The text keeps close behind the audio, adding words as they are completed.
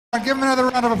Give him another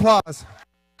round of applause.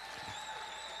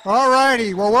 All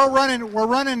righty. Well, we're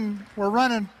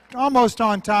running almost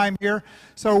on time here.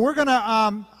 So we're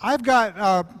gonna. I've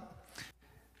got.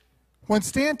 When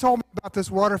Stan told me about this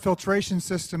water filtration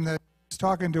system that he's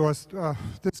talking to us,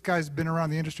 this guy's been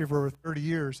around the industry for over 30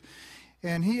 years,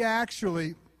 and he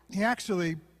actually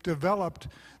developed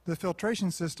the filtration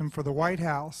system for the White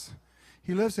House.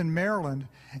 He lives in Maryland,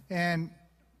 and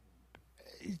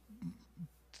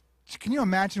can you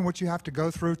imagine what you have to go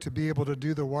through to be able to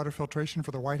do the water filtration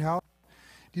for the White House?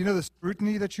 Do you know the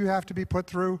scrutiny that you have to be put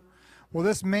through? Well,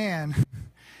 this man,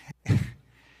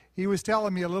 he was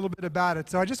telling me a little bit about it,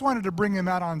 so I just wanted to bring him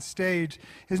out on stage.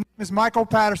 His name is Michael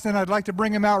Patterson. I'd like to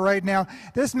bring him out right now.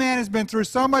 This man has been through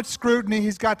so much scrutiny.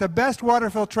 He's got the best water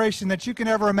filtration that you can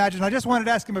ever imagine. I just wanted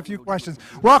to ask him a few questions.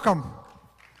 Welcome.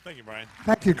 Thank you, Brian.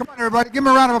 Thank you. Come on, everybody. Give him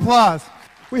a round of applause.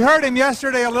 We heard him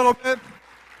yesterday a little bit.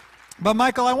 But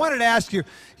Michael, I wanted to ask you,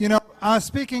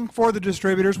 speaking for the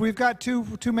distributors, we've got two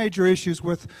major issues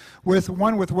with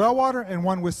one with well water and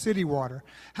one with city water.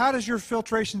 How does your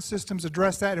filtration systems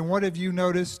address that, and what have you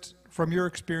noticed from your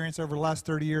experience over the last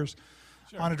 30 years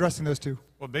on addressing those two?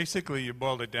 Well, basically, you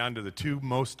boiled it down to the two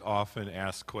most often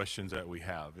asked questions that we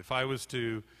have. If I was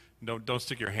to, don't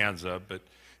stick your hands up, but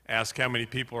ask how many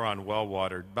people are on well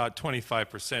water, about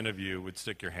 25% of you would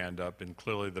stick your hand up, and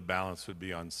clearly the balance would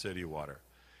be on city water.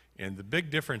 And the big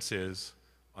difference is,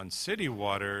 on city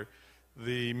water,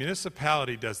 the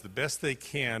municipality does the best they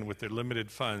can with their limited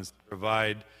funds to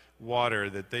provide water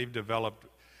that they've developed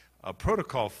a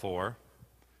protocol for,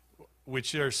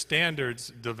 which are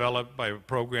standards developed by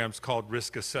programs called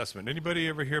risk assessment. Anybody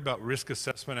ever hear about risk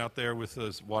assessment out there with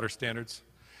those water standards?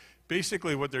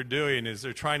 Basically what they're doing is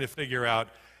they're trying to figure out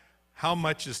how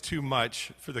much is too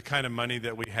much for the kind of money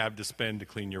that we have to spend to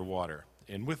clean your water.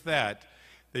 And with that,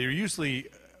 they usually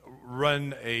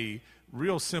run a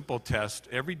real simple test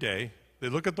every day. They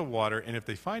look at the water, and if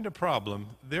they find a problem,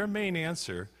 their main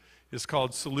answer is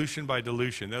called solution by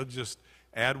dilution. They'll just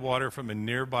add water from a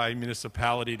nearby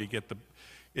municipality to get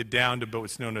it down to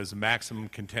what's known as maximum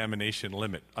contamination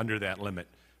limit, under that limit.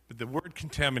 But the word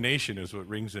contamination is what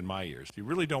rings in my ears. You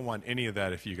really don't want any of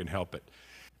that if you can help it.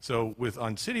 So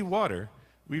on city water,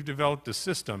 we've developed a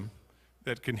system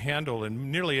that can handle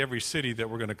in nearly every city that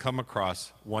we're going to come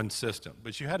across one system.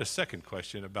 But you had a second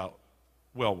question about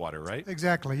well water, right?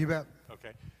 Exactly, you bet. Okay.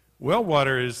 Well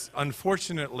water is,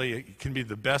 unfortunately, it can be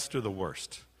the best or the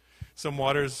worst. Some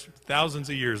water's thousands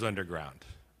of years underground,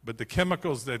 but the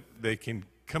chemicals that they can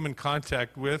come in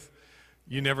contact with,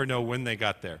 you never know when they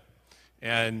got there.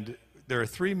 And there are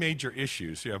three major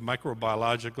issues. You have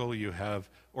microbiological, you have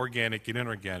organic and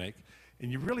inorganic,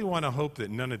 and you really want to hope that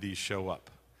none of these show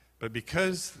up. But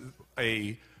because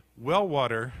a well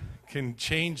water can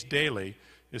change daily,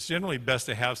 it's generally best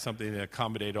to have something that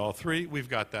accommodate all three. We've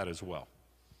got that as well.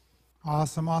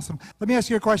 Awesome, awesome. Let me ask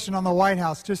you a question on the White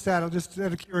House, just out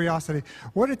of curiosity.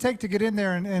 What did it take to get in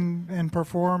there and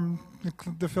perform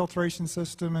the filtration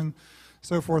system and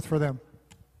so forth for them?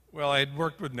 Well, I had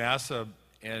worked with NASA,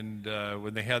 and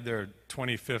when they had their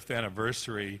 25th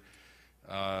anniversary,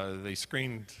 they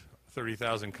screened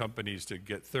 30,000 companies to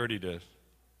get 30 to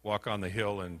walk on the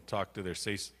Hill and talk to their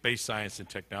Space Science and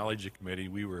Technology Committee.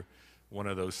 We were one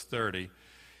of those 30.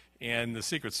 And the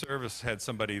Secret Service had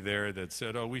somebody there that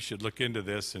said, oh, we should look into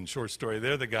this. And short story,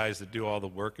 they're the guys that do all the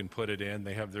work and put it in.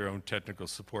 They have their own technical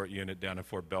support unit down in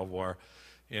Fort Belvoir.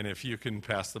 And if you can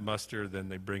pass the muster, then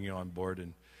they bring you on board.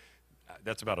 And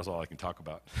that's about all I can talk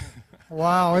about.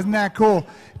 Wow, isn't that cool?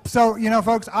 So,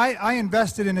 folks, I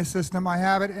invested in a system. I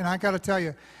have it, and I got to tell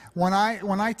you, when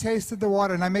I tasted the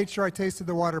water, and I made sure I tasted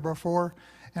the water before,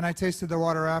 and I tasted the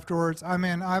water afterwards. I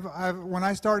mean, when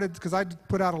I started, because I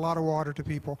put out a lot of water to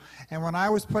people, and when I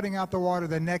was putting out the water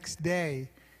the next day,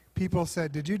 people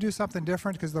said, did you do something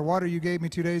different? Because the water you gave me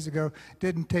 2 days ago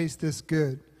didn't taste this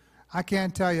good. I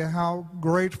can't tell you how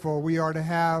grateful we are to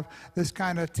have this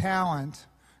kind of talent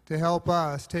to help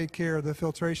us take care of the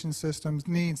filtration systems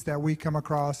needs that we come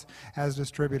across as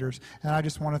distributors. And I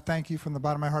just want to thank you from the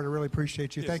bottom of my heart. I really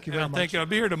appreciate you. Yes, thank you very much. Thank you. I'll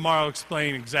be here tomorrow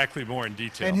explaining exactly more in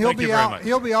detail. And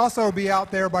he'll also be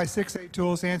out there by 6-8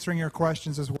 Tools answering your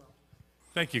questions as well.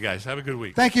 Thank you, guys. Have a good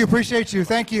week. Thank you. Appreciate you.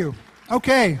 Thank you.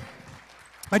 Okay.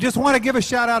 I just want to give a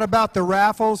shout out about the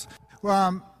raffles.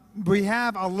 We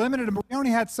have a limited, we only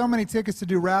had so many tickets to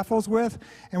do raffles with,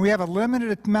 and we have a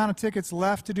limited amount of tickets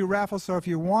left to do raffles. So if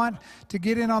you want to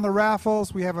get in on the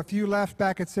raffles, we have a few left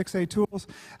back at 6A Tools.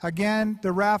 Again,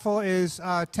 the raffle is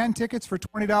 10 tickets for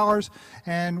 $20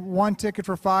 and 1 ticket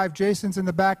for $5. Jason's in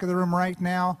the back of the room right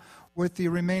now with the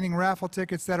remaining raffle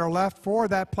tickets that are left for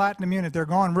that platinum unit. They're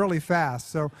going really fast.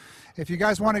 So if you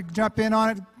guys want to jump in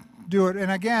on it, do it.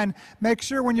 And again, make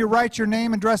sure when you write your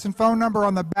name, address, and phone number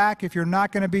on the back, if you're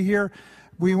not going to be here,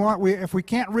 if we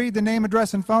can't read the name,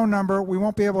 address, and phone number, we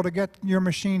won't be able to get your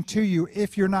machine to you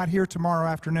if you're not here tomorrow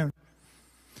afternoon.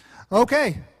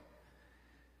 Okay.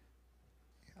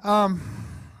 I'm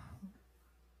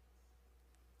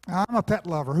a pet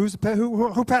lover. Who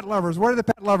pet lovers? What are the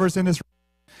pet lovers in this room?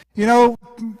 You know,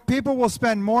 people will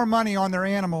spend more money on their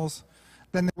animals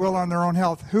than they will on their own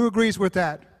health. Who agrees with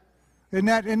that? Isn't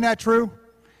that true?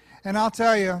 And I'll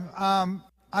tell you,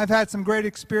 I've had some great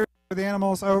experience with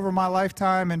animals over my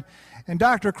lifetime, and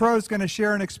Dr. Crowe is going to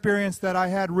share an experience that I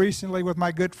had recently with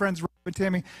my good friends Rob and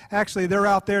Tammy. Actually, they're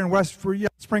out there in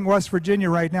Spring, West Virginia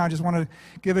right now. I just want to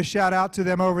give a shout out to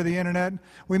them over the internet.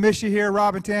 We miss you here,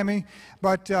 Rob and Tammy.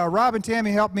 But Rob and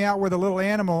Tammy helped me out with a little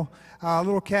animal, a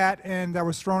little cat, and that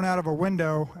was thrown out of a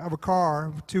window of a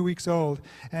car, 2 weeks old.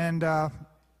 And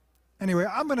anyway,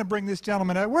 I'm going to bring this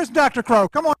gentleman out. Where's Dr. Crowe?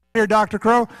 Come on here, Dr.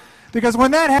 Crowe. Because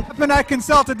when that happened, I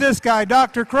consulted this guy,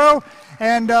 Dr. Crowe,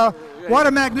 and what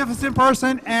a magnificent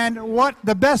person, and what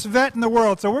the best vet in the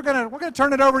world. So we're gonna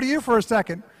turn it over to you for a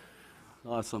second.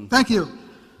 Awesome. Thank you.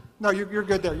 No, you're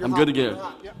good there. I'm good again. You're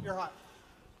hot. Yep, you're hot.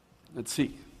 Let's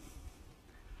see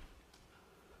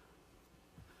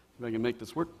if I can make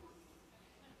this work.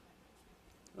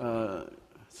 There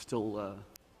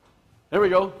we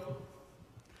go.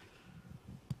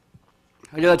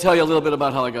 I got to tell you a little bit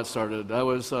about how I got started. I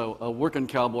was a working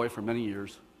cowboy for many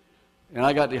years, and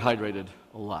I got dehydrated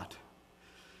a lot.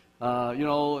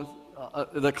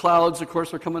 The clouds, of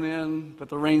course, are coming in, but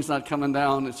the rain's not coming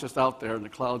down. It's just out there, and the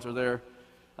clouds are there.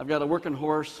 I've got a working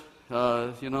horse.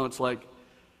 It's like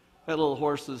that little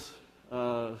horse is.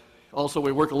 Also,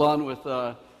 we work along with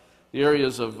the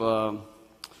areas of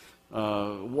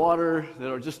water that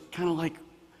are just kind of like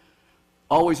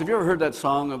always. Have you ever heard that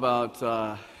song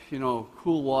about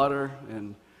cool water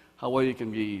and how well you can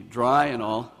be dry and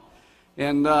all?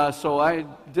 And so I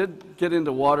did get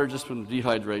into water just from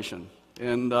dehydration.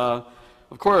 And of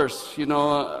course,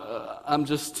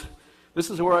 this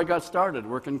is where I got started,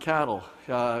 working cattle,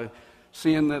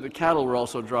 seeing that the cattle were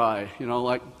also dry,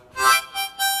 like.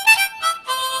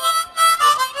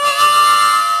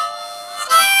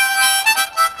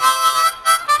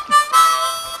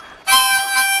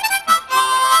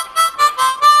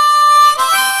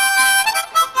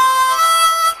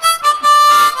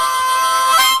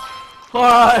 All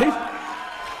right.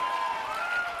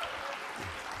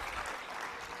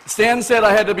 Stan said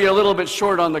I had to be a little bit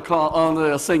short on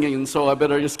the singing, and so I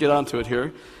better just get onto it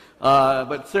here.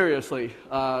 But seriously,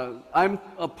 I'm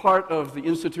a part of the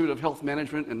Institute of Health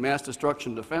Management and Mass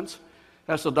Destruction Defense.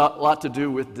 That's a lot to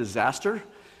do with disaster,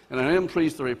 and I am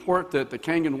pleased to report that the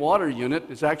Kangen Water Unit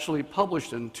is actually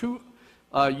published in two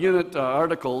unit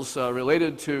articles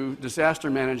related to disaster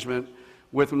management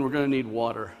with when we're going to need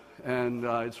water. And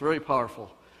it's very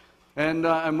powerful. And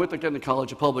I'm with, again, the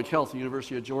College of Public Health, the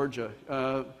University of Georgia.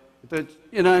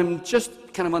 I'm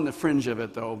just kind of on the fringe of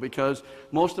it, though, because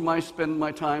most of spend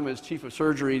my time as chief of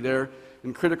surgery there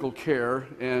in critical care,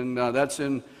 and that's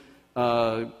in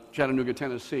Chattanooga,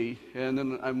 Tennessee. And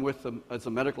then I'm with them as a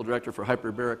medical director for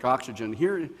hyperbaric oxygen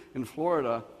here in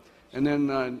Florida. And then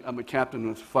I'm a captain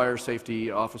with fire safety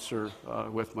officer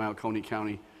with Oconee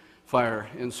County Fire.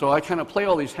 And so I kind of play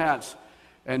all these hats.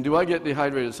 And do I get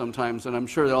dehydrated sometimes? And I'm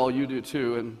sure that all you do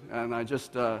too. And I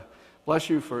just bless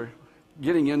you for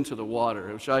getting into the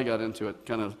water, which I got into it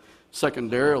kind of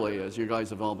secondarily, as you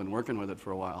guys have all been working with it for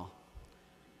a while.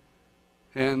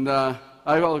 And I,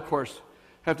 of course,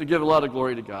 have to give a lot of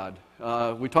glory to God.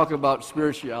 We talk about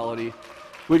spirituality.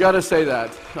 We got to say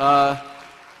that.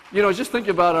 Just think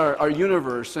about our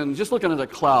universe, and just looking at a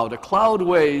cloud. A cloud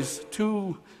weighs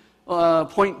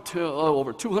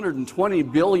over 220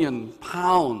 billion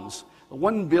pounds,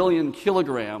 1 billion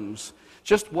kilograms,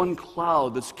 just one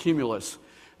cloud that's cumulus.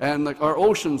 And our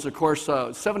oceans, of course,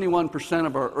 71%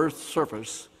 of our Earth's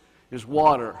surface is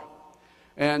water.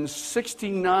 And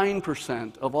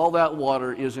 69% of all that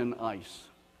water is in ice.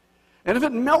 And if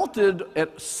it melted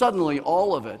suddenly,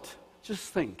 all of it,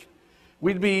 just think,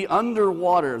 we'd be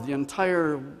underwater, the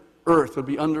entire Earth would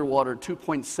be underwater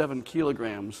 2.7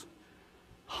 kilograms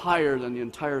higher than the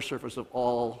entire surface of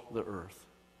all the Earth.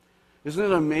 Isn't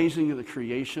it amazing, the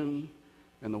creation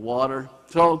and the water?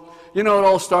 So, it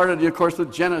all started, of course,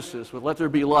 with Genesis, with let there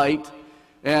be light,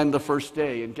 and the first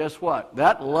day. And guess what?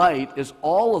 That light is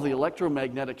all of the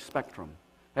electromagnetic spectrum.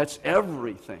 That's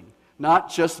everything, not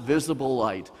just visible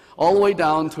light. All the way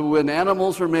down to when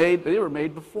animals were made, they were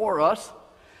made before us.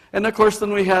 And of course,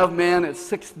 then we have man at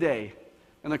sixth day.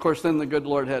 And of course, then the good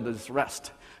Lord had his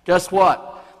rest. Guess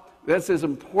what? This is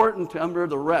important to under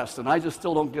the rest, and I just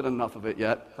still don't get enough of it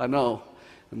yet. I know,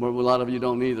 and a lot of you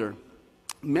don't either.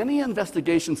 Many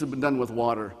investigations have been done with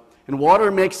water, and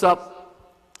water makes up,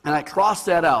 and I crossed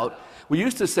that out, we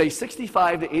used to say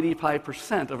 65 to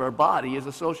 85% of our body is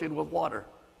associated with water.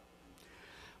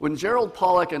 When Gerald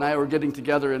Pollack and I were getting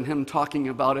together and him talking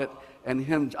about it,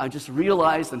 and I just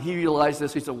realized, and he realized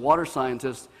this, he's a water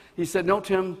scientist, he said, no,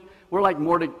 Tim, we're like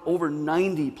over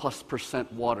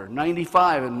 90+% water,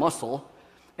 95 in muscle,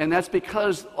 and that's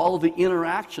because all of the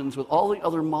interactions with all the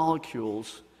other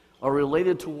molecules are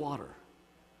related to water.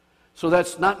 So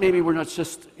that's not, maybe we're not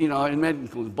just, in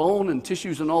bone and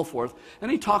tissues and all forth.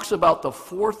 And he talks about the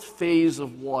fourth phase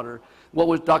of water,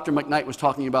 what Dr. McKnight was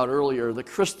talking about earlier, the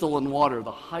crystalline water,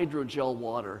 the hydrogel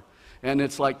water. And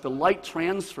it's like the light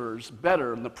transfers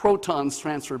better, and the protons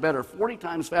transfer better, 40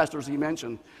 times faster, as he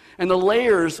mentioned. And the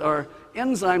layers are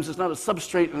enzymes. It's not a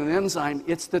substrate and an enzyme.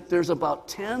 It's that there's about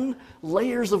 10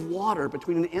 layers of water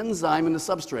between an enzyme and the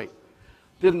substrate.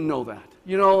 Didn't know that.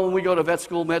 When we go to vet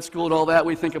school, med school, and all that,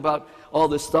 we think about all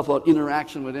this stuff about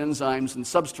interaction with enzymes and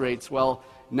substrates. Well,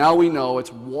 now we know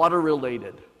it's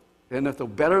water-related. And if the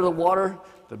better the water,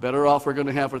 the better off we're going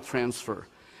to have with transfer.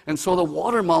 And so the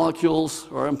water molecules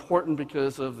are important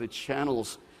because of the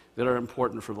channels that are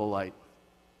important for the light.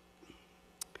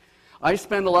 I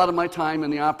spend a lot of my time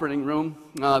in the operating room.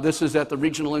 This is at the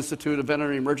Regional Institute of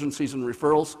Veterinary Emergencies and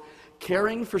Referrals,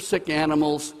 caring for sick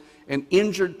animals and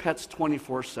injured pets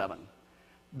 24/7.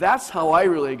 That's how I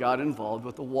really got involved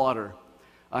with the water.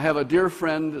 I have a dear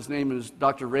friend, his name is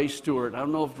Dr. Ray Stewart. I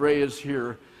don't know if Ray is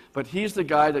here, but he's the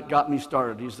guy that got me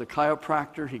started. He's the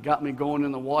chiropractor. He got me going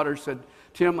in the water, said,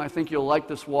 Tim, I think you'll like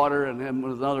this water. And then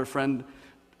with another friend,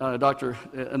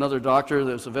 another doctor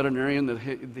that's a veterinarian, that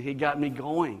he got me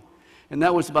going. And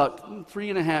that was about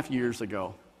 3.5 years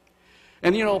ago.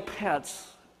 And pets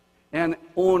and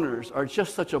owners are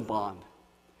just such a bond.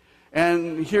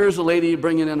 And here's a lady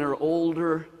bringing in her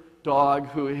older dog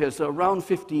who is around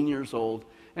 15 years old.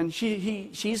 And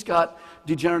she's got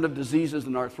degenerative diseases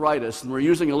and arthritis. And we're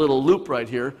using a little loop right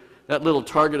here. That little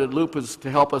targeted loop is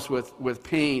to help us with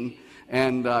pain.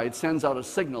 And it sends out a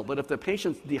signal. But if the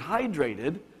patient's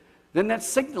dehydrated, then that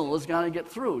signal is going to get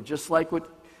through, just like with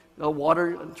the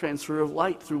water transfer of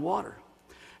light through water.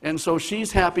 And so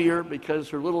she's happier because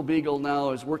her little beagle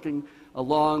now is working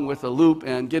along with a loop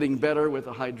and getting better with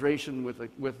the hydration with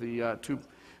the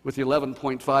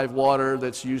 11.5 water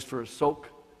that's used for a soak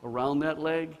around that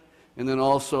leg, and then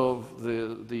also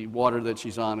the water that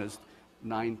she's on is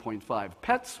 9.5.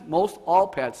 Pets, all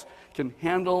pets can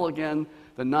handle again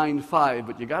the 9.5,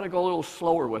 but you got to go a little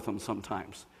slower with them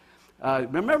sometimes.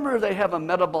 Remember, they have a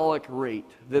metabolic rate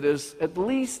that is at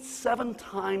least 7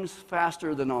 times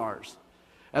faster than ours.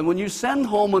 And when you send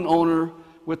home an owner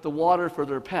with the water for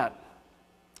their pet,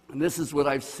 and this is what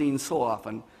I've seen so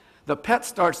often, the pet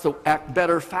starts to act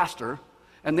better faster,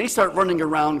 and they start running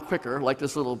around quicker, like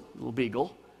this little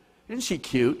beagle. Isn't she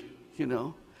cute,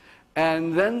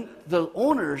 And then the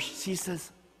owner, she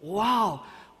says, wow,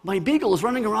 my beagle is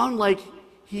running around like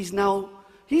he's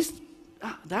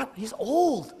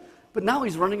old, but now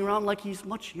he's running around like he's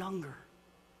much younger.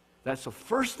 That's the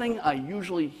first thing I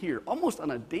usually hear, almost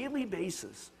on a daily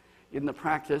basis in the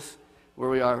practice where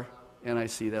we are, and I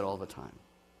see that all the time.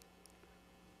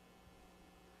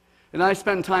 And I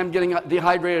spend time getting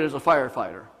dehydrated as a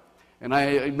firefighter. And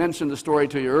I mentioned the story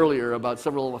to you earlier about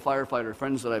several of the firefighter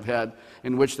friends that I've had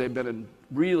in which they've been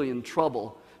really in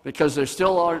trouble because they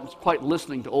still aren't quite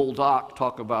listening to old Doc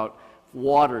talk about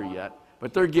water yet,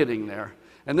 but they're getting there.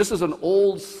 And this is an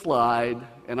old slide,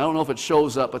 and I don't know if it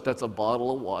shows up, but that's a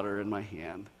bottle of water in my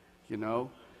hand,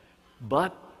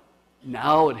 But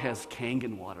now it has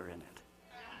Kangen water in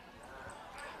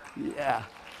it. Yeah.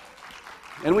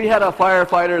 And we had a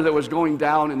firefighter that was going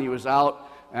down, and he was out,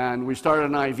 and we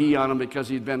started an IV on him because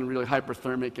he'd been really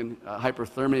hyperthermic, and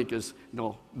hyperthermic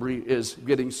is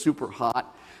getting super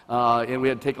hot. And we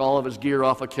had to take all of his gear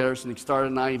off of Karis, and he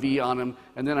started an IV on him.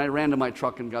 And then I ran to my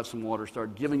truck and got some water,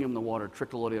 started giving him the water,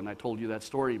 trickle it in. I told you that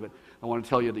story, but I want to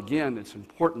tell you it again. It's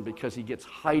important because he gets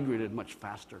hydrated much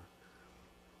faster.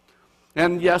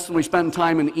 And yes, and we spend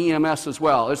time in EMS as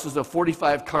well. This is a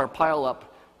 45-car pileup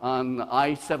on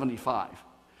I-75.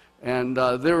 And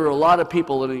there were a lot of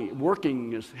people that are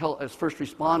working as first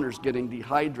responders getting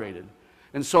dehydrated.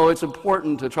 And so it's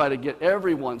important to try to get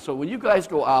everyone. So when you guys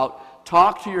go out,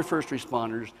 talk to your first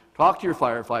responders, talk to your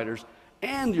firefighters,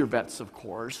 and your vets, of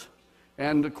course.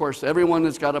 And, of course, everyone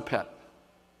that's got a pet.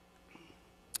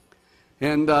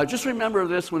 And just remember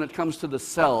this when it comes to the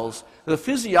cells. The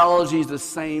physiology is the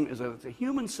same as a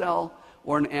human cell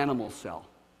or an animal cell.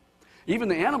 Even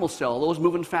the animal cell, those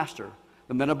moving faster.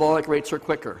 The metabolic rates are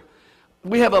quicker.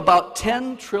 We have about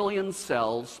 10 trillion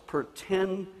cells per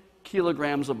 10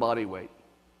 kilograms of body weight.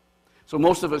 So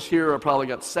most of us here have probably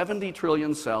got 70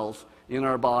 trillion cells in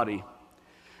our body.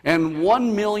 And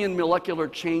 1 million molecular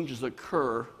changes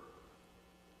occur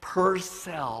per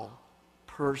cell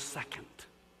per second.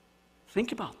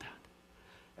 Think about that.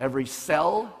 Every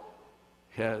cell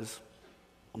has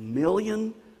 1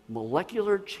 million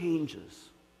molecular changes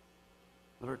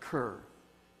that occur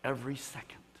every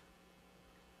second.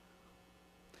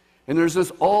 And there's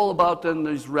this all about then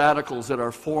these radicals that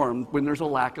are formed when there's a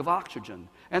lack of oxygen.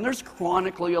 And there's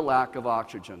chronically a lack of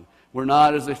oxygen. We're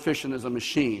not as efficient as a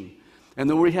machine. And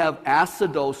then we have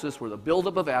acidosis, where the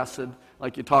buildup of acid,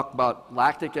 like you talk about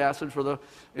lactic acid for the,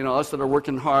 us that are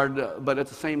working hard, but at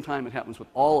the same time it happens with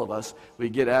all of us. We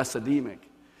get acidemic.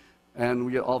 And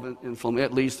we get all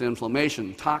it leads to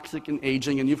inflammation, toxic and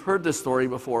aging. And you've heard this story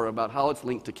before about how it's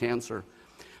linked to cancer.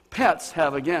 Pets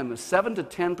have, again, the 7 to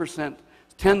 10%,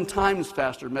 10 times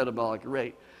faster metabolic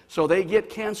rate. So they get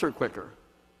cancer quicker.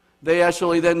 They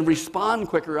actually then respond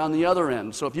quicker on the other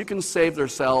end. So if you can save their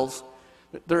cells,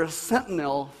 they're a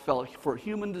sentinel for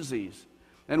human disease.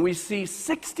 And we see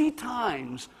 60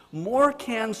 times more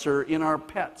cancer in our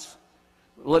pets.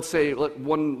 Let's say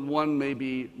one may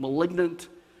be malignant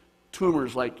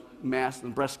tumors like mass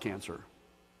and breast cancer.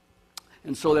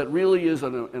 And so that really is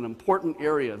an important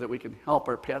area that we can help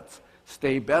our pets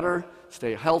stay better,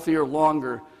 stay healthier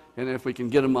longer, and if we can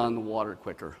get them on the water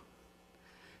quicker.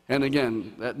 And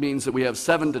again, that means that we have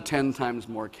 7 to 10 times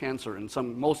more cancer. In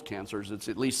most cancers, it's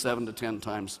at least 7 to 10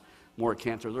 times more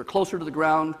cancer. They're closer to the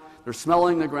ground, they're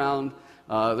smelling the ground,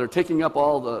 they're taking up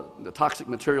all the toxic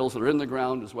materials that are in the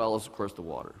ground, as well as, of course, the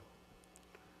water.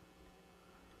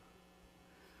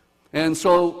 And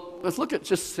so let's look at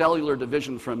just cellular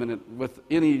division for a minute with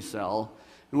any cell.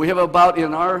 And we have about,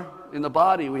 in the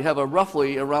body, we have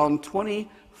roughly around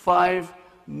 25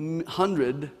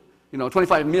 million,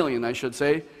 I should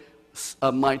say,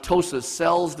 mitosis,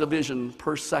 cells division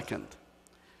per second.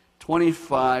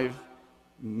 25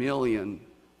 million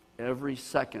every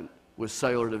second with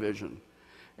cellular division.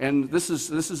 And this is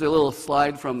a little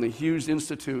slide from the Hughes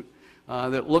Institute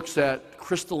that looks at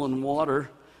crystalline water.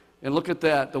 And look at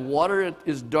that. The water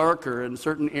is darker in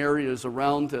certain areas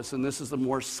around this, and this is the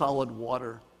more solid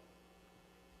water.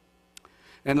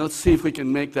 And let's see if we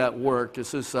can make that work.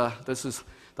 This is the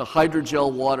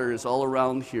hydrogel water is all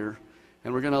around here,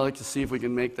 and we're going to like to see if we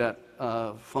can make that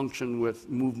function with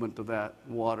movement of that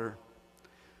water.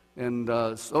 And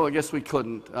so I guess we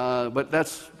couldn't, but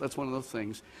that's one of those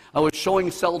things. I was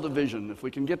showing cell division. If we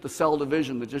can get the cell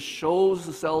division that just shows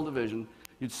the cell division,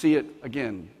 you'd see it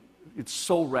again. It's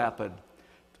so rapid.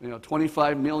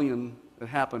 25 million that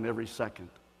happen every second.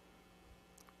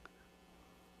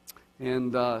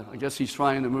 And I guess he's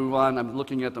trying to move on. I'm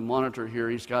looking at the monitor here.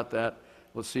 He's got that.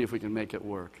 Let's see if we can make it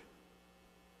work.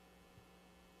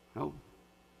 No.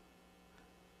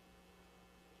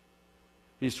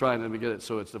 He's trying to get it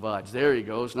so it divides. There he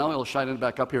goes. Now he'll shine it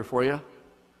back up here for you.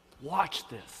 Watch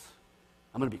this.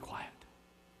 I'm going to be quiet.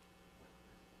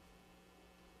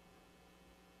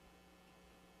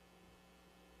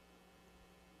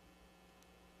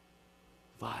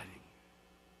 Dividing.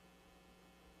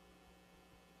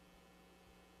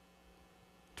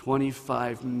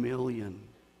 25 million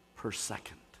per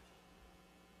second.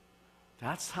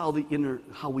 That's how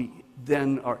we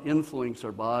then influence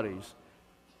our bodies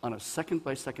on a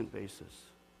second-by-second basis.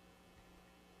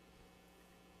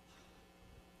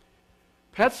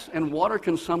 Pets and water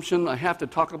consumption, I have to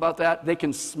talk about that. They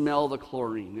can smell the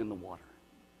chlorine in the water.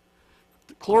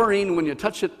 The chlorine, when you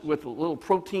touch it with a little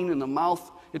protein in the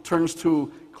mouth, it turns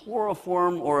to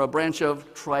chloroform or a branch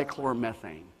of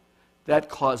trichloromethane. That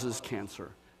causes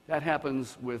cancer. That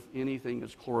happens with anything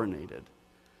that's chlorinated.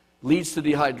 Leads to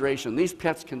dehydration. These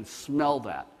pets can smell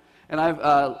that. And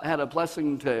I've had a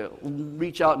blessing to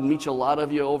reach out and meet a lot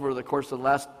of you over the course of the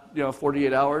last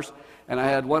 48 hours. And I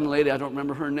had one lady, I don't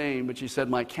remember her name, but she said,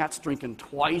 my cat's drinking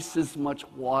twice as much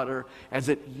water as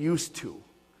it used to.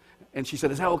 And she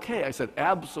said, is that okay? I said,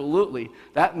 absolutely.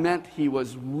 That meant he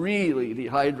was really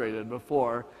dehydrated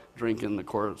before drinking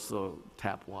the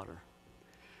tap water.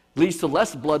 Leads to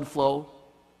less blood flow,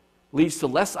 leads to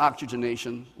less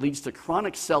oxygenation, leads to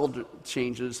chronic cell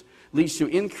changes, leads to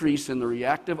increase in the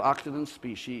reactive oxidant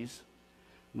species.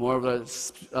 More of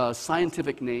a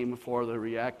scientific name for the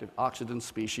reactive oxidant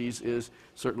species is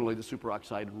certainly the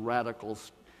superoxide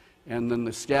radicals. And then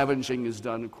the scavenging is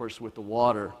done, of course, with the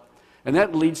water. And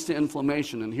that leads to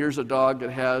inflammation. And here's a dog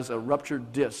that has a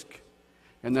ruptured disc.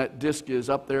 And that disc is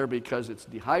up there because it's a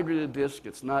dehydrated disc.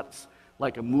 It's not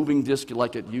like a moving disc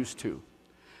like it used to.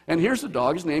 And here's the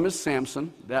dog. His name is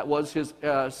Samson. That was his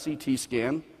CT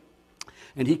scan.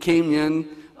 And he came in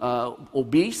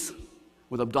obese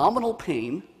with abdominal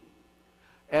pain.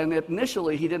 And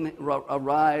initially, he didn't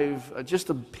arrive, just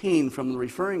a pain from the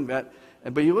referring vet,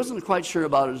 but he wasn't quite sure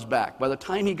about his back. By the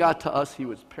time he got to us, he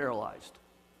was paralyzed.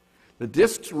 The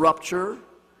discs rupture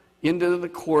into the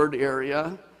cord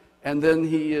area, and then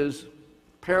he is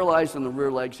paralyzed in the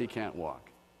rear legs. He can't walk.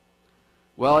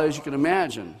 Well, as you can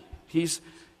imagine,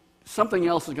 something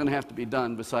else is going to have to be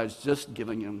done besides just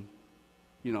giving him,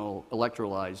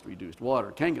 electrolyzed reduced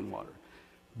water, Kangen water.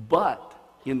 But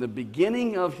in the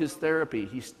beginning of his therapy,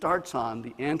 he starts on the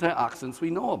antioxidants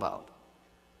we know about.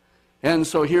 And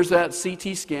so here's that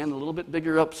CT scan, a little bit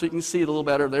bigger up so you can see it a little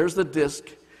better. There's the disc.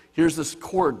 Here's this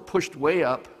cord pushed way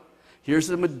up. Here's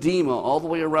the edema all the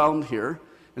way around here.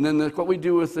 And then what we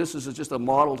do with this is just a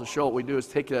model to show what we do is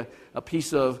take a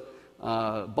piece of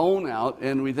bone out,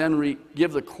 and we then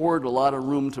give the cord a lot of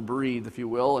room to breathe, if you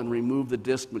will, and remove the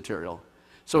disc material.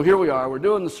 So here we are, we're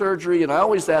doing the surgery, and I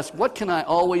always ask, what can I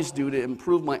always do to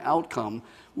improve my outcome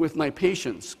with my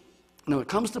patients? Now, when it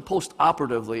comes to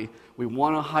post-operatively, we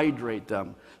want to hydrate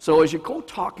them. So as you go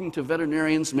talking to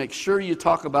veterinarians, make sure you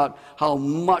talk about how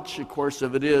much, of course,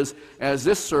 of it is, as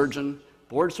this surgeon,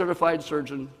 board-certified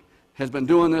surgeon, has been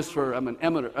doing this for, I've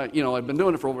been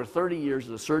doing it for over 30 years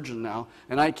as a surgeon now,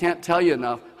 and I can't tell you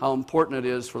enough how important it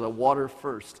is for the water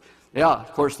first. Yeah,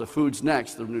 of course, the food's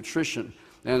next, the nutrition,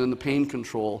 and then the pain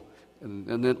control,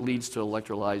 and that leads to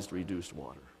electrolyzed reduced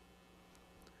water.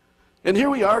 And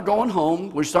here we are going home.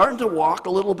 We're starting to walk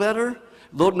a little better.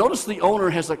 Notice the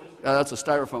owner has that's a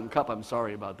styrofoam cup, I'm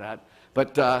sorry about that.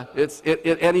 But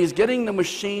and he's getting the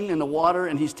machine in the water,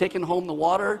 and he's taking home the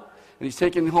water, and he's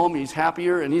taking home, he's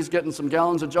happier, and he's getting some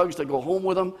gallons of jugs to go home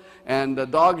with him, and the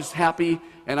dog is happy,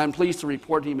 and I'm pleased to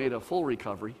report he made a full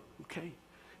recovery. Okay,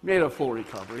 made a full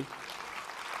recovery.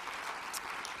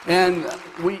 And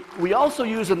we also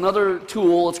use another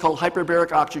tool, it's called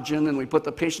hyperbaric oxygen, and we put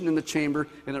the patient in the chamber,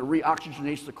 and it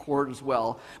re-oxygenates the cord as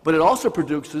well. But it also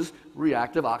produces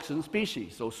reactive oxygen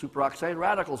species, those superoxide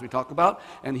radicals we talk about.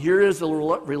 And here is the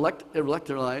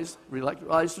electrolyzed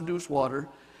reduced water.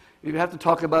 You have to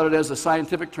talk about it as the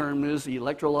scientific term is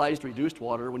electrolyzed reduced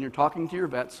water when you're talking to your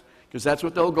vets, because that's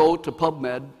what they'll go to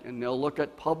PubMed, and they'll look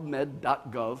at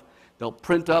pubmed.gov. They'll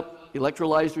print up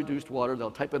electrolyzed reduced water,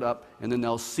 they'll type it up, and then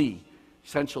they'll see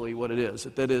essentially what it is.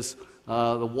 That is,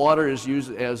 the water is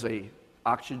used as a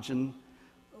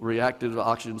reactive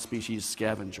oxygen species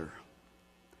scavenger.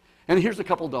 And here's a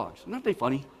couple dogs. Aren't they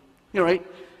funny? Right?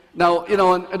 Now,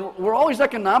 and we're always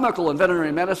economical in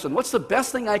veterinary medicine. What's the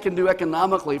best thing I can do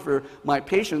economically for my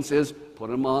patients is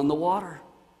put them on the water.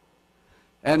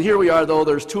 And here we are, though,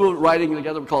 there's two riding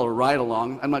together, we call it a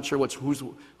ride-along. I'm not sure who's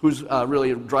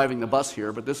really driving the bus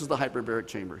here, but this is the hyperbaric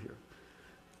chamber here.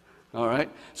 All right?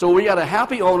 So we got a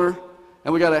happy owner,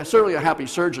 and we got certainly a happy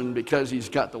surgeon because he's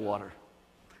got the water.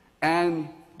 And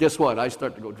guess what? I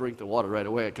start to go drink the water right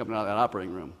away coming out of that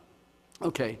operating room.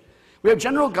 Okay. We have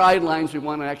general guidelines we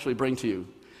want to actually bring to you.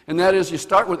 And that is you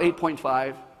start with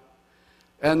 8.5,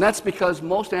 and that's because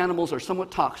most animals are somewhat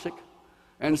toxic.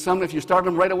 And some, if you start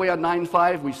them right away on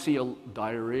 9.5, we see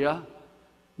diarrhea.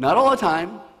 Not all the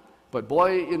time, but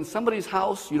boy, in somebody's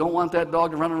house, you don't want that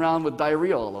dog to run around with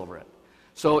diarrhea all over it.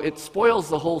 So it spoils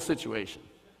the whole situation.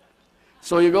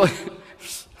 So you go,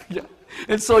 yeah.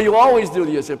 And so you always do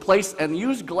this, place and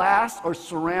use glass or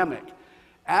ceramic.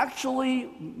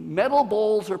 Actually, metal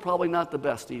bowls are probably not the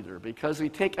best either because they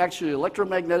take actually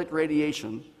electromagnetic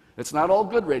radiation. It's not all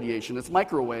good radiation, it's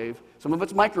microwave. Some of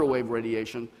it's microwave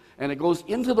radiation. And it goes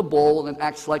into the bowl and it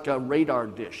acts like a radar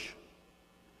dish.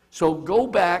 So go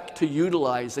back to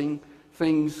utilizing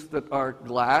things that are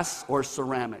glass or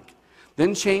ceramic.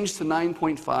 Then change to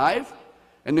 9.5,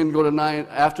 and then go to 9,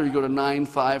 after you go to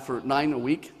 9.5 for 9 a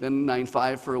week, then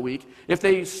 9.5 for a week. If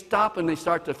they stop and they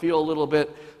start to feel a little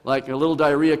bit like a little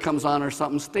diarrhea comes on or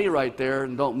something, stay right there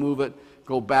and don't move it.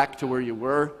 Go back to where you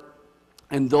were.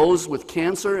 And those with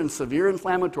cancer and severe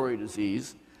inflammatory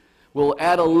disease will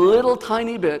add a little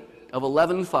tiny bit of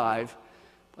 11.5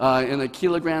 in a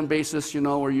kilogram basis.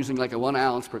 We're using like a 1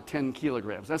 ounce per 10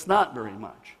 kilograms. That's not very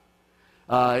much.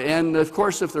 And of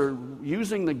course, if they're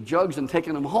using the jugs and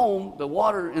taking them home, the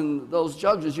water in those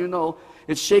jugs, as you know,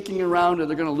 it's shaking around and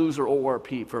they're going to lose their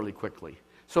ORP fairly quickly.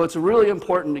 So it's really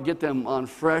important to get them on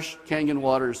fresh Kangen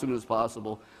water as soon as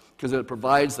possible because it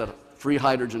provides that free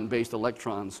hydrogen-based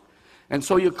electrons. And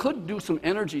so you could do some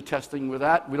energy testing with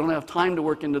that. We don't have time to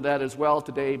work into that as well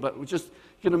today, but you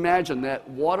can imagine that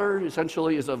water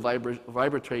essentially is a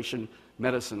vibration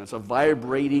medicine. It's a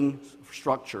vibrating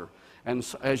structure. And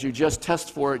as you just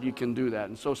test for it, you can do that.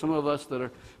 And so some of us that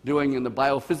are doing in the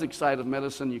biophysics side of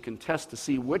medicine, you can test to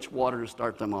see which water to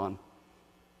start them on.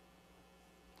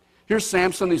 Here's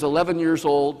Samson. He's 11 years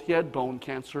old. He had bone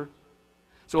cancer.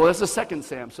 So that's the second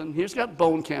Samson. He's got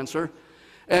bone cancer.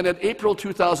 And in April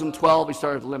 2012, he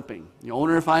started limping. The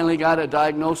owner finally got a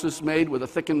diagnosis made with a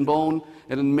thickened bone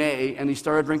in May, and he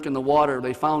started drinking the water.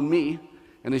 They found me,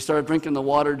 and they started drinking the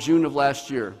water June of last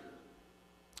year.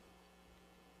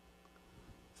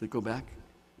 Does it go back?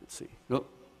 Let's see. Oh.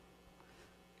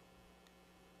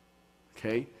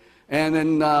 Okay. And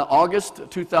in August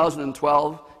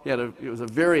 2012, he was a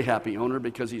very happy owner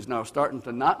because he's now starting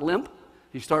to not limp.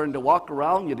 He's starting to walk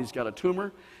around, yet he's got a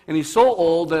tumor. And he's so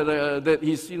old that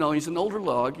he's an older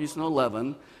log. He's an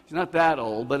 11. He's not that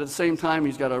old, but at the same time,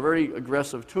 he's got a very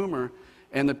aggressive tumor,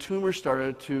 and the tumor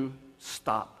started to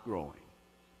stop growing.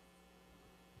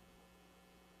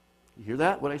 You hear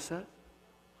that, what I said?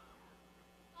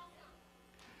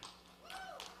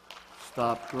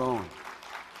 Stop growing.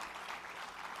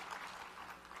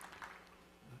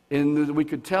 And we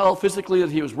could tell physically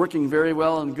that he was working very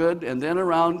well and good, and then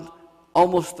around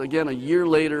almost, again, a year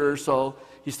later or so,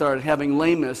 he started having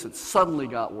lameness. It suddenly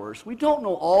got worse. We don't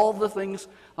know all the things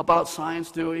about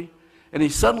science, do we? And he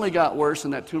suddenly got worse,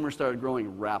 and that tumor started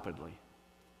growing rapidly.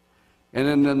 And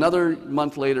then another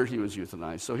month later, he was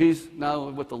euthanized. So he's now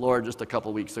with the Lord just a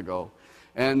couple weeks ago.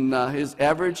 And his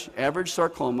average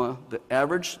sarcoma, the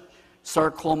average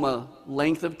sarcoma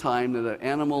length of time that an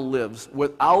animal lives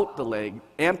without the leg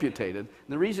amputated. And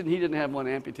the reason he didn't have one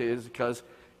amputated is because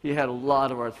he had a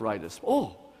lot of arthritis.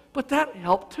 Oh, but that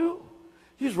helped too.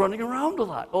 He was running around a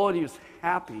lot. Oh, and he was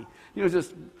happy. He was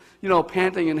just,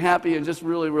 panting and happy and just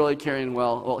really, really carrying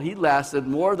well. Well, he lasted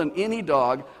more than any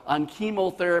dog. On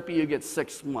chemotherapy, you get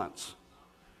 6 months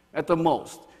at the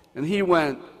most. And he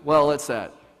went, well, what's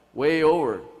that? Way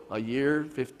over a year,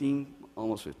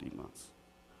 almost 15 months.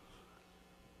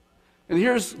 And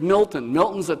here's Milton.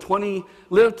 Milton's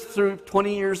lived through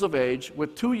 20 years of age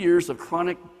with 2 years of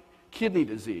chronic kidney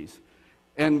disease.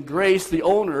 And Grace, the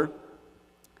owner,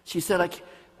 she said,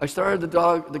 I started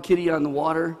the kitty on the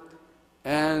water,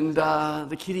 and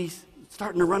the kitty's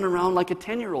starting to run around like a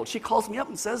 10-year-old. She calls me up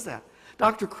and says that.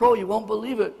 Dr. Crowe, you won't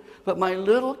believe it, but my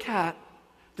little cat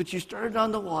that you started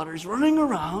on the water is running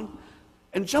around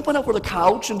and jumping up with a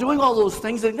couch and doing all those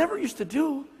things they never used to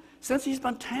do since he's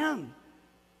been 10.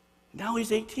 Now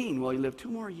he's 18. Well, he lived 2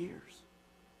 more years.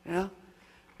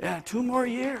 Yeah, 2 more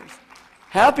years.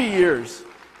 Happy years.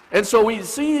 And so we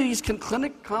see these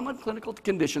common clinical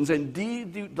conditions,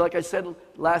 and like I said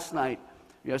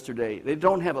yesterday, they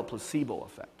don't have a placebo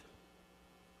effect.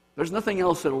 There's nothing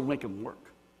else that will make them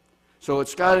work. So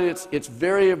it's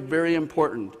very, very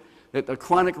important that the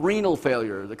chronic renal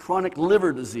failure, the chronic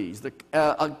liver disease,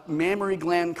 a mammary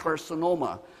gland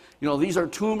carcinoma, these are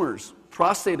tumors,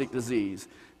 prostatic disease,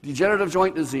 degenerative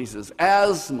joint diseases,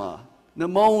 asthma,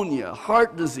 pneumonia,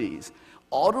 heart disease,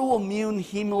 autoimmune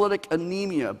hemolytic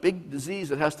anemia, big disease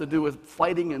that has to do with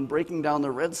fighting and breaking down the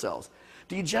red cells,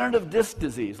 degenerative disc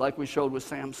disease, like we showed with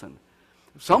Samson.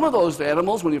 Some of those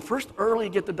animals, when you first early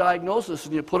get the diagnosis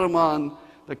and you put them on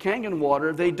the Kangen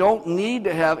water, they don't need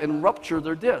to have and rupture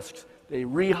their discs. They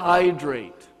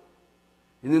rehydrate,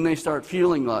 and then they start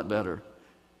feeling a lot better,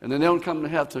 and then they don't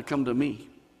have to come to me.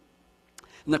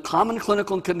 And the common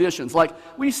clinical conditions, like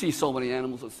we see so many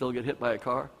animals that still get hit by a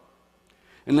car.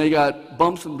 And they got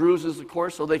bumps and bruises, of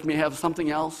course, so they may have something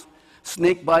else.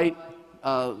 Snake bite,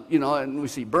 and we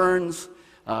see burns.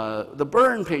 The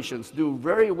burn patients do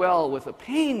very well with the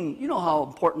pain. You know how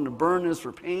important a burn is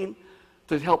for pain?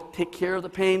 To help take care of the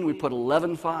pain, we put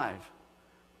 11.5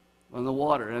 on the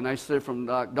water. And I say from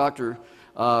Dr.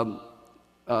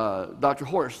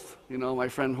 Horst, my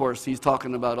friend Horst, he's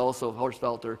talking about also, Horst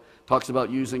Felter talks about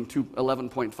using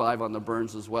 11.5 on the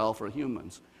burns as well for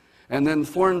humans. And then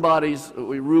foreign bodies,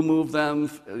 we remove them.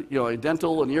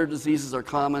 Dental and ear diseases are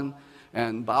common,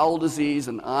 and bowel disease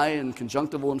and eye and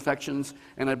conjunctival infections.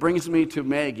 And it brings me to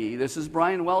Maggie. This is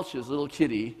Brian Welch's little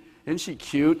kitty. Isn't she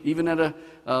cute? Even at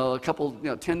a couple,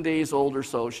 10 days old or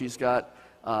so, she's got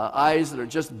eyes that are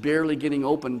just barely getting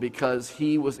open because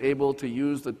he was able to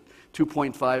use the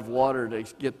 2.5 water to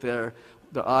get the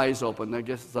eyes open. I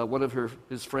guess one of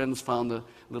his friends found the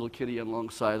little kitty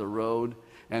alongside the road.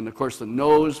 And of course, the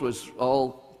nose was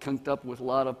all conked up with a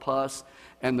lot of pus.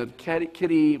 And the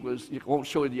kitty you won't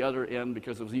show you the other end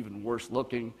because it was even worse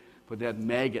looking, but they had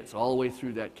maggots all the way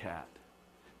through that cat.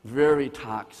 Very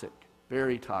toxic,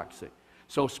 very toxic.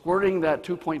 So squirting that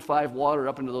 2.5 water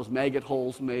up into those maggot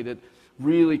holes made it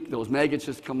really, those maggots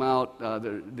just come out.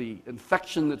 The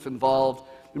infection that's involved.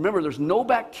 Remember, there's no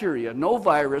bacteria, no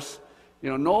virus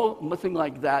nothing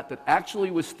like that that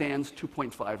actually withstands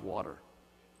 2.5 water.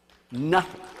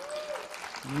 Nothing.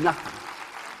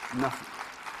 Nothing.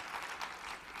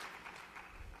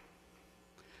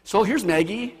 So here's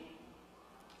Maggie.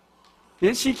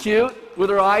 Isn't she cute with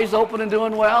her eyes open and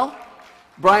doing well?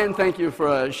 Brian, thank you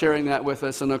for sharing that with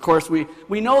us. And of course, we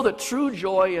know that true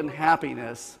joy and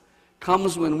happiness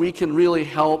comes when we can really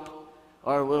help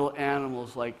our little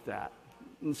animals like that.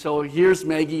 And so here's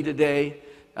Maggie today,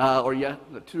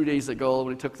 2 days ago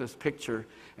when we took this picture.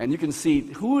 And you can see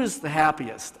who is the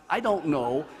happiest. I don't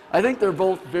know. I think they're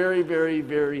both very, very,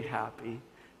 very happy,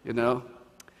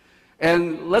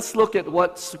 And let's look at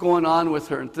what's going on with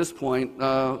her at this point.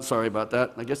 Sorry about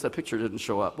that. I guess that picture didn't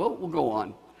show up. Well, we'll go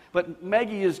on. But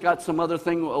Maggie has got some other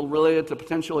thing related to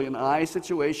potentially an eye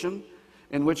situation,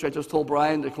 in which I just told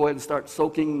Brian to go ahead and start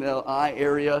soaking the eye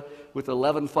area with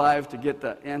 11.5 to get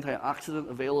the antioxidant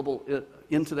available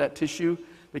into that tissue,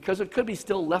 because it could be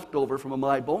still left over from a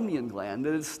meibomian gland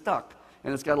that is stuck,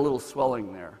 and it's got a little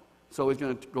swelling there. So he's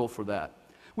going to go for that.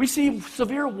 We see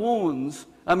severe wounds.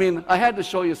 I mean, I had to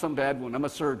show you some bad wound. I'm a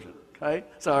surgeon, okay?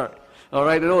 Sorry. All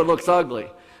right, I know it looks ugly.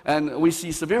 And we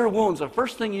see severe wounds. The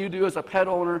first thing you do as a pet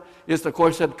owner is to, of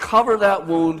course, cover that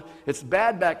wound. It's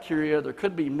bad bacteria. There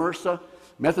could be MRSA,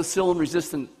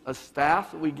 methicillin-resistant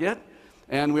staph that we get.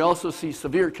 And we also see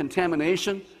severe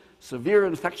contamination. Severe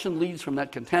infection leads from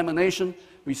that contamination.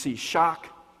 We see shock,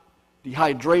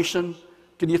 dehydration.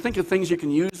 Can you think of things you can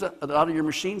use out of your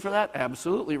machine for that?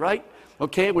 Absolutely, right?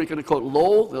 Okay, we're going to quote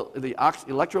the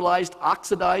electrolyzed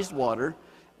oxidized water,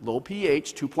 low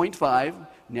pH, 2.5,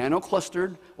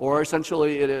 nanoclustered, or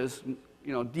essentially it is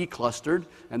declustered,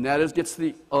 and that gets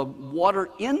the water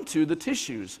into the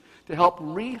tissues to help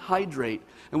rehydrate.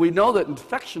 And we know that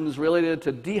infection is related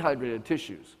to dehydrated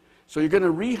tissues. So you're going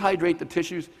to rehydrate the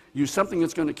tissues, use something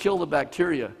that's going to kill the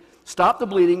bacteria, stop the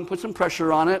bleeding, put some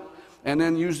pressure on it, and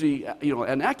then use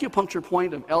an acupuncture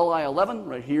point of Li11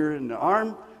 right here in the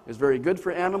arm is very good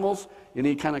for animals.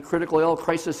 Any kind of critical ill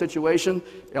crisis situation,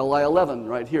 Li11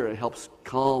 right here, it helps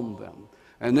calm them.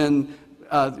 And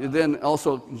then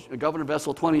also Governor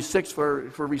Vessel 26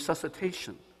 for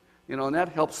resuscitation, and that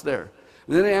helps there.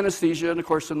 And then anesthesia, and of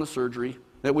course in the surgery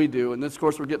that we do, and then of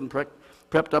course we're getting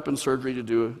prepped up in surgery to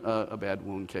do a bad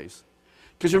wound case.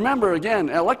 Because remember, again,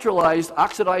 electrolyzed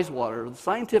oxidized water, the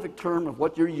scientific term of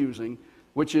what you're using,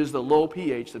 which is the low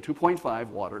pH, the 2.5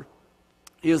 water,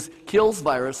 kills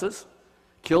viruses,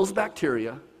 kills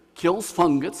bacteria, kills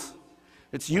fungus.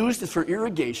 It's used for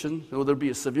irrigation, so there'll be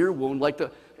a severe wound.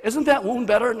 Isn't that wound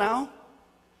better now?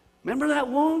 Remember that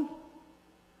wound?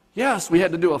 Yes, we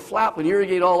had to do a flap and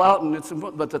irrigate all out,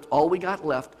 but that's all we got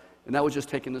left, and that was just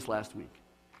taken this last week.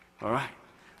 All right.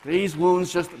 These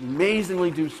wounds just amazingly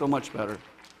do so much better.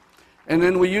 And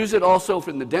then we use it also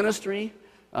in the dentistry,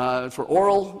 for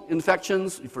oral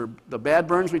infections, for the bad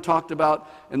burns we talked about.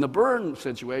 In the burn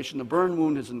situation, the burn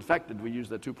wound is infected, we use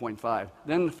the 2.5.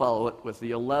 Then follow it with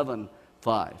the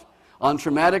 11.5. On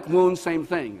traumatic wounds, same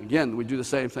thing. Again, we do the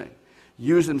same thing.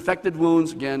 Use infected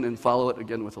wounds again and follow it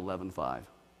again with 11.5.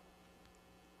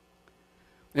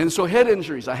 And so head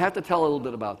injuries, I have to tell a little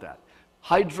bit about that.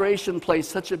 Hydration plays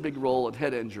such a big role in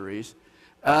head injuries.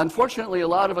 Unfortunately, a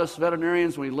lot of us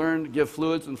veterinarians, we learn to give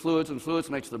fluids,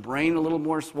 makes the brain a little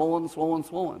more swollen.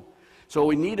 So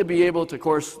we need to be able to, of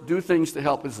course, do things to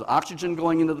help. This is oxygen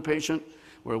going into the patient.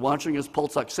 We're watching his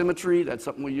pulse oximetry. That's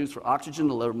something we use for oxygen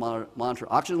to monitor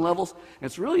oxygen levels. And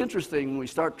it's really interesting when we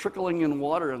start trickling in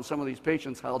water on some of these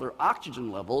patients, how their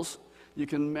oxygen levels, you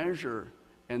can measure,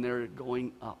 and they're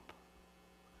going up.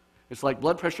 It's like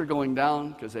blood pressure going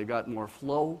down because they've got more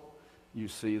flow. You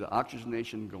see the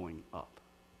oxygenation going up.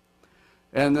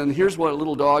 And then here's what a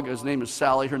little dog, his name is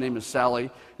Sally, her name is Sally,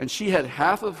 and she had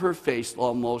half of her face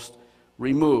almost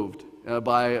removed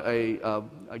by a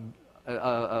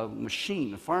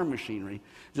machine, a farm machinery,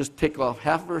 just take off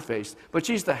half of her face. But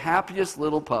she's the happiest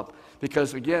little pup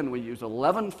because, again, we use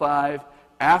 11.5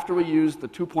 after we use the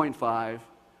 2.5,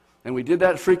 and we did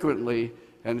that frequently,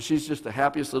 and she's just the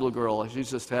happiest little girl. She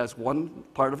just has one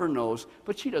part of her nose,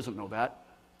 but she doesn't know that.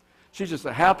 She's just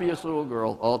the happiest little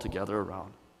girl altogether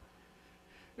around.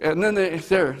 And then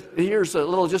here's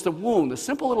just a wound. A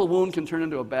simple little wound can turn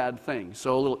into a bad thing.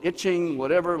 So a little itching,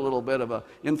 whatever, a little bit of a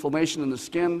inflammation in the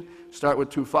skin. Start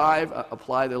with 2.5,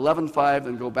 apply the 11.5,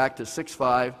 then go back to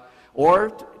 6.5, or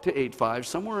to 8.5,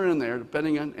 somewhere in there,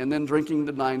 depending on, and then drinking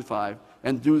the 9.5,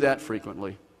 and do that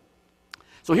frequently.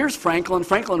 So here's Franklin.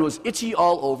 Franklin was itchy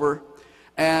all over,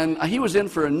 and he was in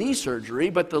for a knee surgery,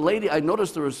 but the lady, I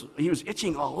noticed he was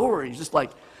itching all over. He's just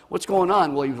like, What's going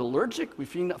on? Well, he was allergic. We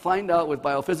find out with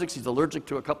biophysics he's allergic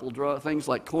to a couple of things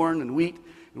like corn and wheat,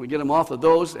 and we get him off of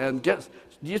those. And do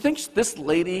you think this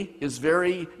lady is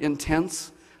very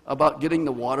intense about getting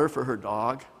the water for her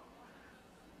dog?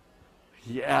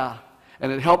 Yeah.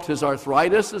 And it helped his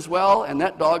arthritis as well, and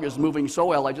that dog is moving so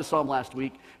well. I just saw him last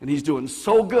week, and he's doing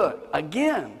so good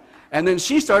again. And then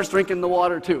she starts drinking the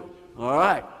water too. All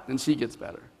right, then she gets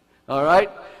better. All right,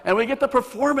 and we get the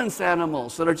performance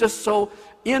animals that are just so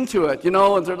into it, you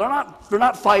know. And they're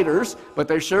not fighters, but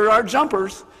they sure are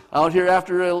jumpers. Out here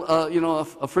after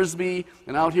a frisbee,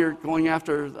 and out here going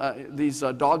after these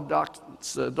dog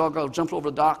jump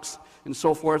over docks and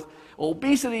so forth.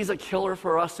 Obesity is a killer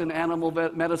for us in animal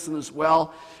medicine as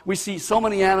well. We see so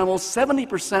many animals.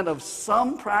 70% of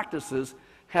some practices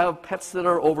have pets that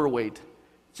are overweight,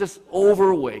 just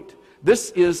overweight.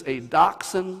 This is a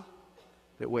dachshund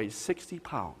that weighs 60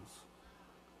 pounds.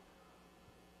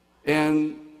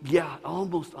 And yeah,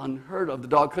 almost unheard of. The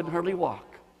dog couldn't hardly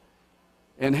walk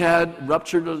and had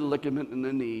ruptured the ligament in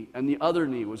the knee, and the other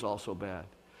knee was also bad.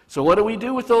 So what do we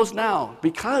do with those now?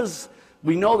 Because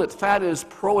we know that fat is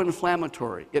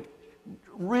pro-inflammatory. It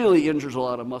really injures a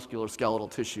lot of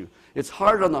musculoskeletal tissue. It's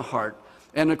hard on the heart.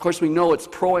 And of course we know it's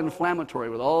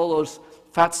pro-inflammatory with all those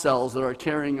fat cells that are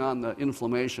carrying on the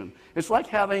inflammation. It's like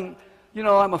having, you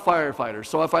know, I'm a firefighter.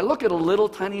 So if I look at a little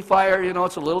tiny fire, you know,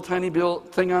 it's a little tiny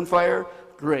thing on fire,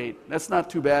 great. That's not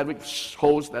too bad. We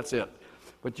hose, that's it.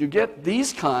 But you get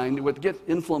these kind, would get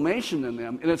inflammation in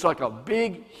them, and it's like a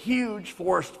big, huge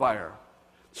forest fire.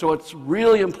 So it's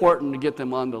really important to get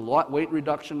them on the weight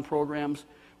reduction programs.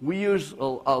 We use a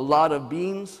lot of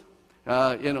beans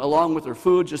along with their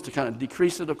food just to kind of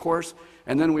decrease it, of course.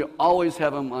 And then we always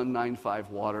have them on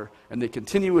 9-5 water, and they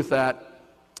continue with that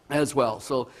as well.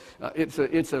 So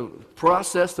it's a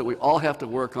process that we all have to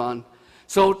work on.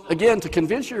 So again, to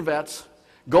convince your vets,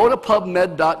 go to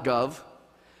pubmed.gov.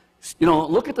 You know,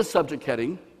 look at the subject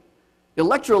heading.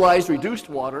 Electrolyzed reduced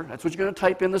water, that's what you're going to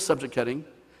type in the subject heading.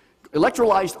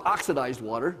 Electrolyzed oxidized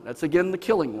water, that's again the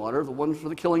killing water, the one for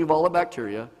the killing of all the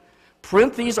bacteria.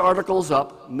 Print these articles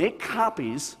up, make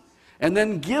copies, and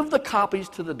then give the copies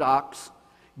to the docs,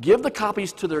 give the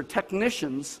copies to their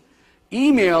technicians,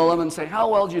 email them and say, how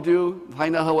well did you do,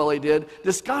 find out how well they did,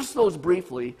 discuss those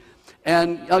briefly,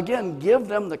 and again, give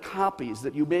them the copies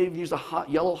that you may have used a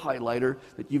yellow highlighter,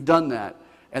 that you've done that.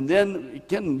 And then,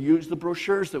 again, use the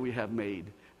brochures that we have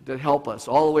made that help us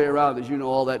all the way around, as you know,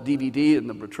 all that DVD and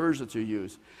the brochures that you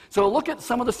use. So look at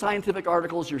some of the scientific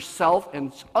articles yourself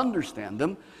and understand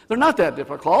them. They're not that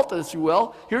difficult, as you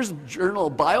will. Here's Journal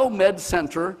Biomed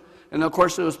Center, and of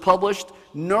course it was published,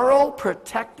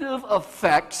 Neuroprotective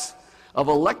Effects of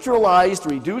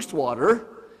Electrolyzed Reduced Water,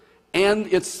 and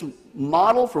its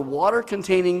model for water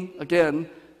containing, again,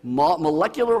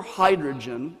 molecular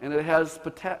hydrogen, and it has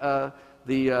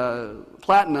the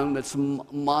platinum that's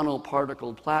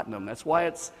monoparticle platinum. That's why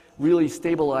it's really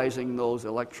stabilizing those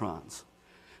electrons.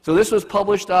 So this was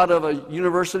published out of a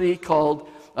university called,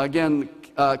 again,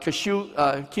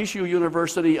 Kyushu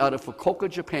University out of Fukuoka,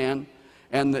 Japan.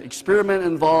 And the experiment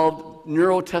involved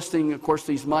neurotesting, of course,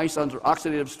 these mice under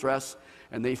oxidative stress.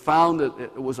 And they found that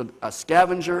it was a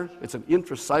scavenger. It's an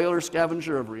intracellular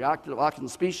scavenger of reactive oxygen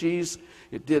species.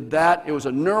 It did that. It was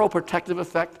a neuroprotective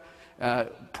effect.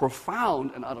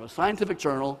 Profound and out of a scientific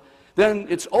journal. Then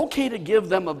it's okay to give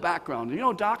them a background. You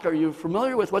know, Doc, are you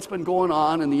familiar with what's been going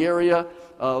on in the area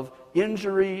of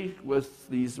injury with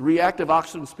these reactive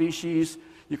oxygen species?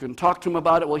 You can talk to them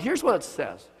about it. Well, here's what it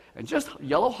says. And just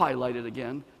yellow highlight it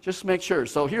again, just to make sure.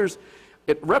 So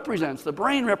the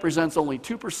brain represents only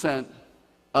 2%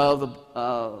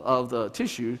 of the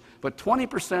tissue, but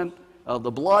 20% of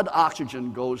the blood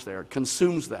oxygen goes there,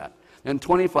 consumes that. And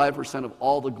 25% of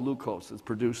all the glucose is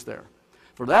produced there.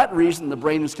 For that reason, the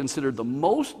brain is considered the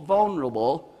most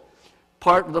vulnerable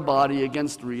part of the body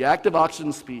against reactive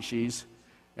oxygen species,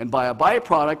 and by a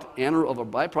byproduct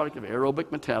of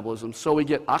aerobic metabolism. So we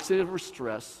get oxidative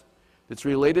stress that's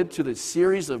related to the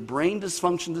series of brain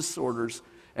dysfunction disorders.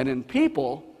 And in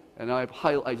people, and I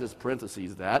just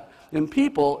parentheses that, in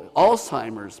people,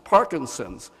 Alzheimer's,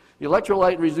 Parkinson's, the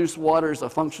electrolyte reduced water is a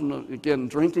function of, again,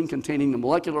 drinking containing the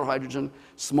molecular hydrogen,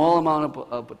 small amount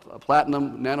of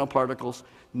platinum nanoparticles,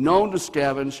 known to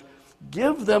scavenge.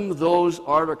 Give them those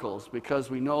articles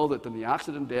because we know that then the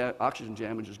oxygen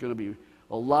damage is going to be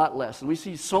a lot less. And we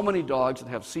see so many dogs that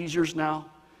have seizures now.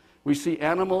 We see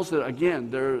animals that,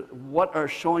 again, they're what are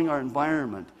showing our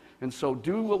environment. And so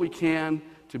do what we can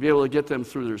to be able to get them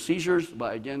through their seizures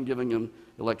by, again, giving them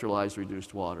electrolyzed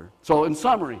reduced water. So in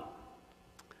summary,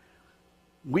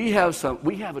 we have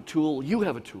a tool, you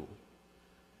have a tool,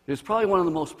 is probably one of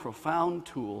the most profound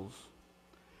tools,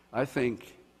 I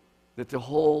think, that the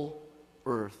whole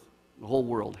earth, the whole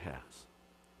world has.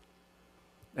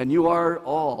 And you are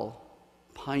all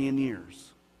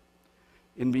pioneers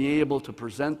in being able to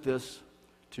present this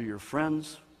to your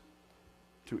friends,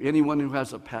 to anyone who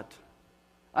has a pet.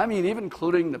 I mean, even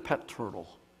including the pet turtle.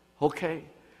 Okay?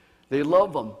 They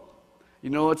love them. You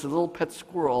know, it's a little pet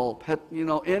squirrel, pet, you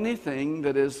know, anything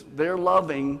that is, they're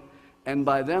loving, and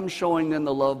by them showing them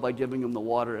the love by giving them the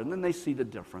water, and then they see the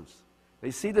difference.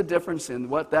 They see the difference in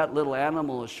what that little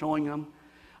animal is showing them.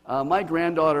 My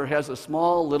granddaughter has a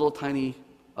small, little, tiny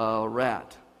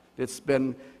rat. It's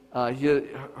been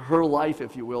her life,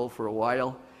 if you will, for a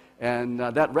while. And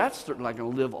that rat's certainly not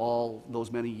going to live all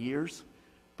those many years.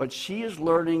 But she is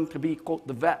learning to be, quote,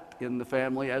 the vet in the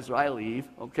family as I leave,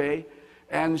 okay?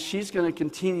 And she's going to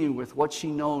continue with what she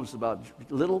knows about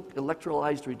little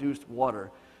electrolyzed reduced water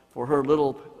for her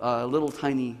little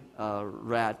tiny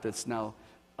rat that's now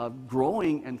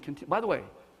growing and by the way,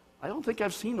 I don't think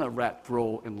I've seen a rat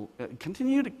grow and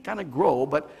continue to kind of grow,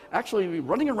 but actually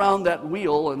running around that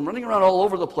wheel and running around all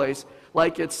over the place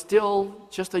like it's still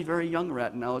just a very young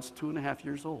rat. Now it's 2.5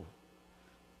 years old.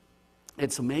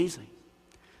 It's amazing.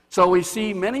 So we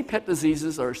see many pet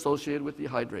diseases are associated with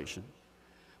dehydration.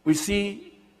 We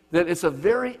see that it's a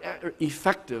very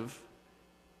effective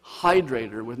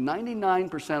hydrator with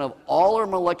 99% of all our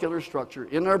molecular structure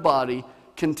in our body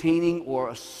containing or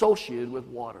associated with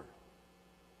water.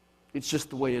 It's just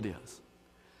the way it is.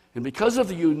 And because of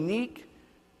the unique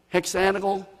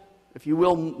hexagonal, if you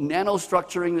will,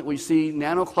 nanostructuring that we see,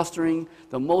 nanoclustering,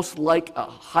 the most like a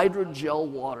hydrogel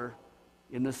water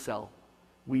in the cell,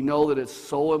 we know that it's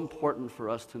so important for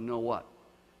us to know what?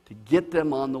 To get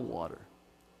them on the water.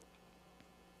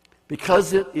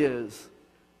 Because it is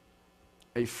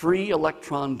a free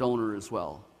electron donor as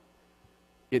well,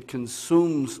 it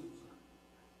consumes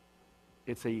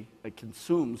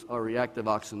our reactive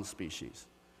oxygen species,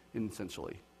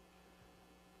 essentially.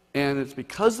 And it's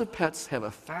because the pets have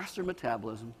a faster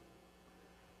metabolism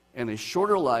and a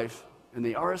shorter life, and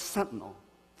they are a sentinel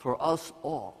for us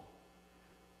all.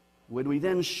 When we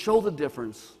then show the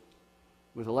difference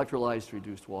with electrolyzed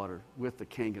reduced water, with the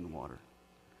Kangen water,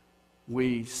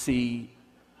 we see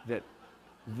that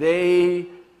they...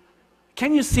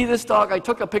 Can you see this dog? I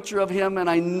took a picture of him, and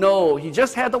I know he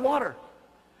just had the water.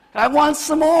 I want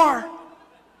some more.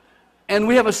 And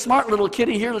we have a smart little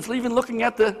kitty here that's even looking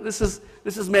at this is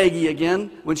Maggie again,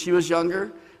 when she was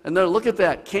younger. And then look at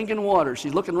that, Kangen water.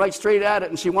 She's looking right straight at it,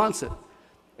 and she wants it.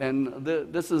 And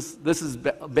this is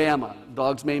Bama. The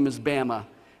dog's name is Bama.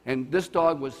 And this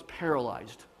dog was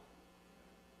paralyzed.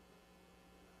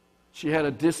 She had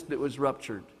a disc that was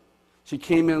ruptured. She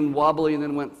came in wobbly and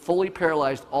then went fully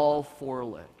paralyzed, all 4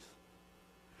 legs.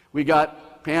 We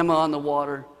got Bama on the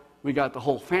water. We got the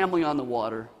whole family on the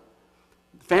water.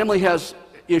 The family has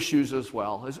issues as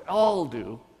well, as all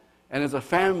do. And as a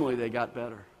family, they got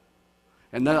better.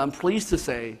 And then I'm pleased to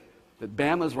say that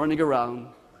Bama's running around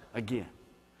again.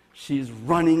 She's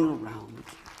running around.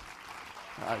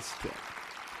 That's good.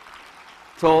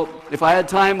 So if I had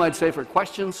time, I'd say for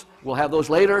questions, we'll have those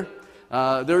later.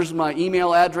 There's my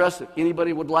email address. If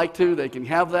anybody would like to, they can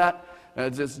have that.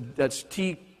 That's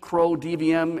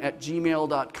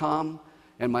tcrowdvm@gmail.com.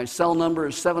 And my cell number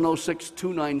is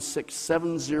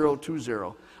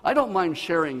 706-296-7020. I don't mind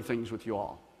sharing things with you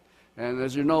all. And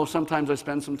as you know, sometimes I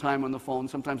spend some time on the phone.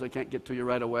 Sometimes I can't get to you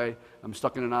right away. I'm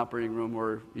stuck in an operating room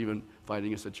or even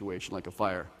fighting a situation like a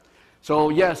fire. So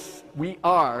yes,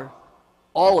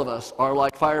 all of us are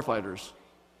like firefighters.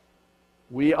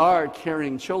 We are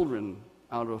carrying children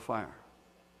out of a fire.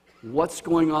 What's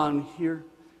going on here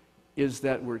is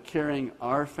that we're carrying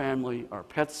our family, our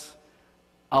pets,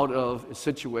 out of a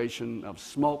situation of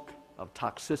smoke, of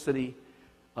toxicity,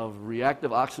 of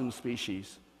reactive oxygen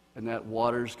species, and that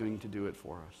water's going to do it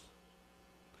for us.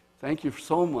 Thank you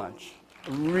so much. I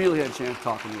really had a chance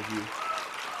talking with you.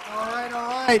 All right, all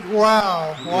right.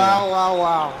 Wow,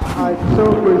 wow. I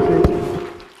so appreciate you.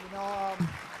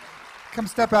 Come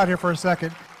step out here for a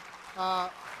second.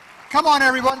 Come on,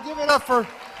 everyone. Give it up for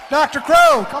Dr.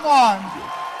 Crowe. Come on.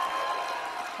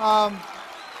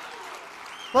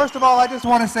 First of all, I just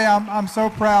want to say I'm so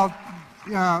proud.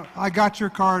 I got your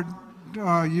card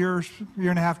a year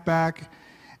and a half back,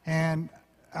 and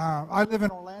I live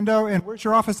in Orlando. And where's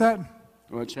your office at?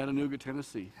 We're in Chattanooga,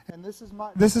 Tennessee. And this is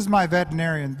my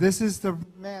veterinarian. This is the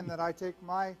man that I take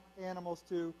my animals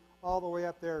to all the way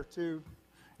up there to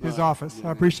his office.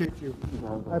 I appreciate you.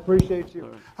 I appreciate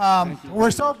you.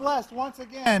 We're so blessed once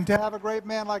again to have a great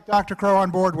man like Dr. Crowe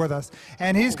on board with us.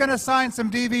 And he's going to sign some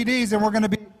DVDs, and we're going to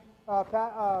be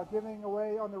giving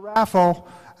away on the raffle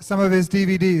some of his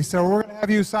DVDs. So we're going to have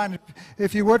you sign,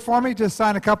 if you would for me, just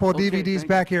sign a couple of DVDs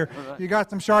back here. Right. You got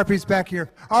some Sharpies back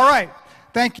here. All right.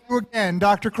 Thank you again,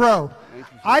 Dr. Crowe.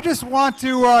 I just want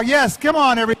to, yes, come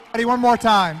on, everybody, one more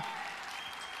time.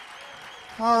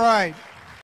 All right.